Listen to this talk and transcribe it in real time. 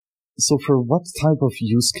So for what type of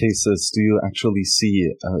use cases do you actually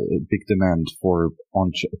see a big demand for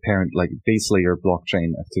parent, like base layer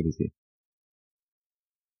blockchain activity?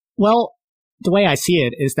 Well, the way I see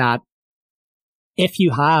it is that if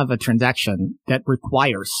you have a transaction that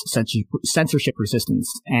requires censorship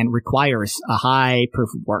resistance and requires a high proof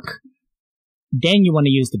of work, then you want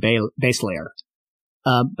to use the base layer.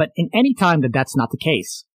 But in any time that that's not the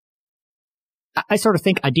case, I sort of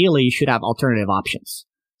think ideally you should have alternative options.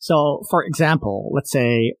 So, for example, let's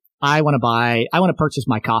say I want to purchase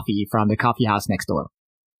my coffee from the coffee house next door.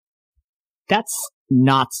 That's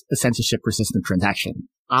not a censorship resistant transaction.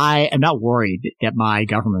 I am not worried that my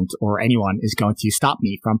government or anyone is going to stop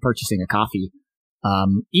me from purchasing a coffee.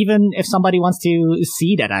 Even if somebody wants to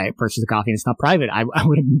see that I purchased a coffee and it's not private, I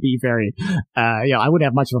wouldn't be very, I wouldn't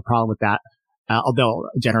have much of a problem with that. Although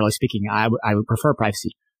generally speaking, I would prefer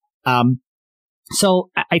privacy. So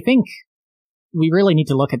I think we really need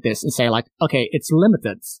to look at this and say like, okay, it's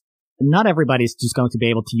limited. Not everybody's just going to be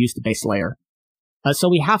able to use the base layer. So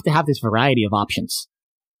we have to have this variety of options.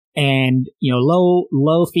 And,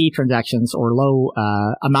 low fee transactions or low,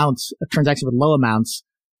 transactions with low amounts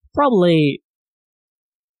probably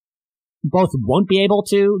both won't be able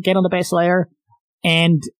to get on the base layer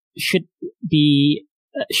and it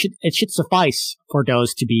should suffice for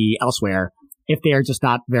those to be elsewhere if they are just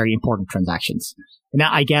not very important transactions. Now,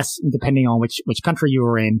 I guess depending on which country you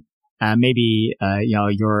were in, maybe,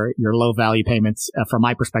 your low value payments, from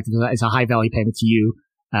my perspective, is a high value payment to you.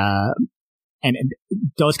 And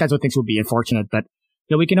those kinds of things would be unfortunate, but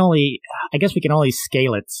we can only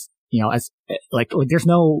scale it, there's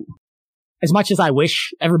no, as much as I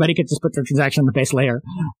wish everybody could just put their transaction on the base layer,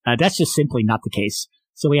 that's just simply not the case.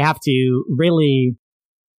 So we have to really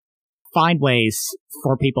find ways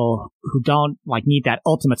for people who don't need that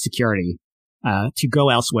ultimate security, to go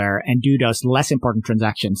elsewhere and do those less important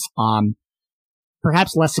transactions on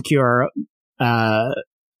perhaps less secure,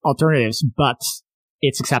 alternatives, but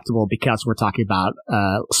it's acceptable because we're talking about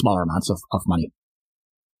smaller amounts of money.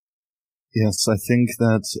 Yes, I think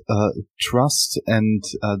that trust and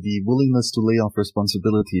the willingness to lay off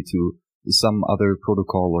responsibility to some other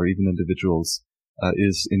protocol or even individuals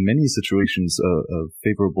is in many situations a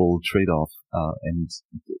favorable trade-off and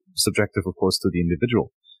subjective, of course, to the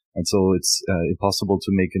individual. And so it's impossible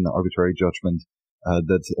to make an arbitrary judgment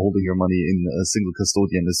that holding your money in a single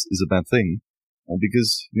custodian is a bad thing.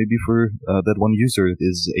 Because maybe for that one user, it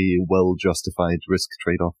is a well-justified risk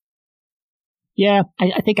trade-off. Yeah,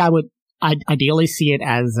 I think I'd ideally see it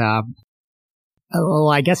as,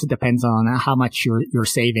 I guess it depends on how much you're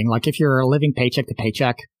saving. Like if you're living paycheck to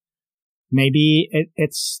paycheck, maybe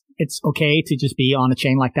it's okay to just be on a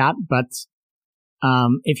chain like that. But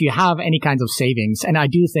if you have any kinds of savings, and I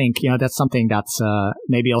do think that's something that's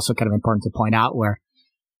maybe also kind of important to point out, where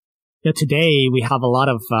today we have a lot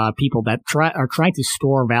of people that are trying to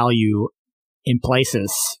store value in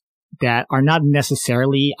places that are not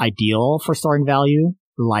necessarily ideal for storing value,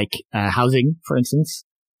 like housing, for instance.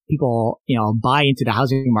 People, buy into the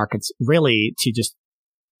housing markets really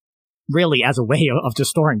as a way of just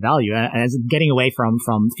storing value and as getting away from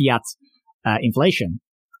fiat inflation.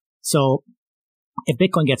 So if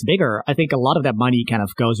Bitcoin gets bigger, I think a lot of that money kind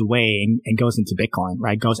of goes away and goes into Bitcoin,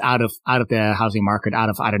 right? Goes out of the housing market, I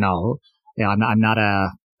don't know. I'm not a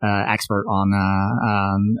expert on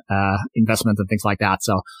investment and things like that.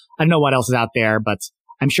 So I don't know what else is out there, but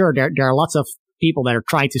I'm sure there are lots of people that are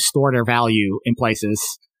trying to store their value in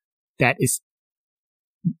places that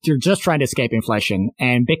you're just trying to escape inflation,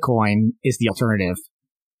 and Bitcoin is the alternative.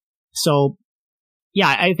 So yeah,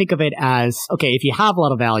 I think of it as, okay, if you have a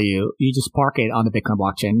lot of value, you just park it on the Bitcoin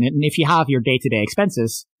blockchain. And if you have your day-to-day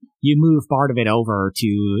expenses, you move part of it over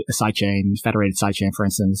to a sidechain, federated sidechain, for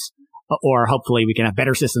instance. Or hopefully we can have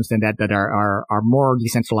better systems than that are more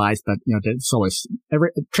decentralized, but it's always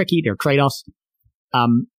tricky. There are trade-offs.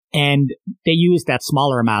 And they use that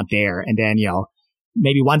smaller amount there. And then,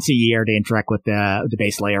 maybe once a year they interact with the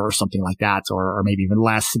base layer or something like that, or maybe even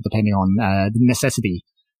less depending on the necessity.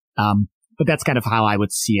 But that's kind of how I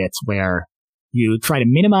would see it, where you try to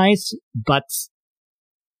minimize, but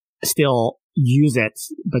still use it,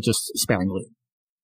 but just sparingly.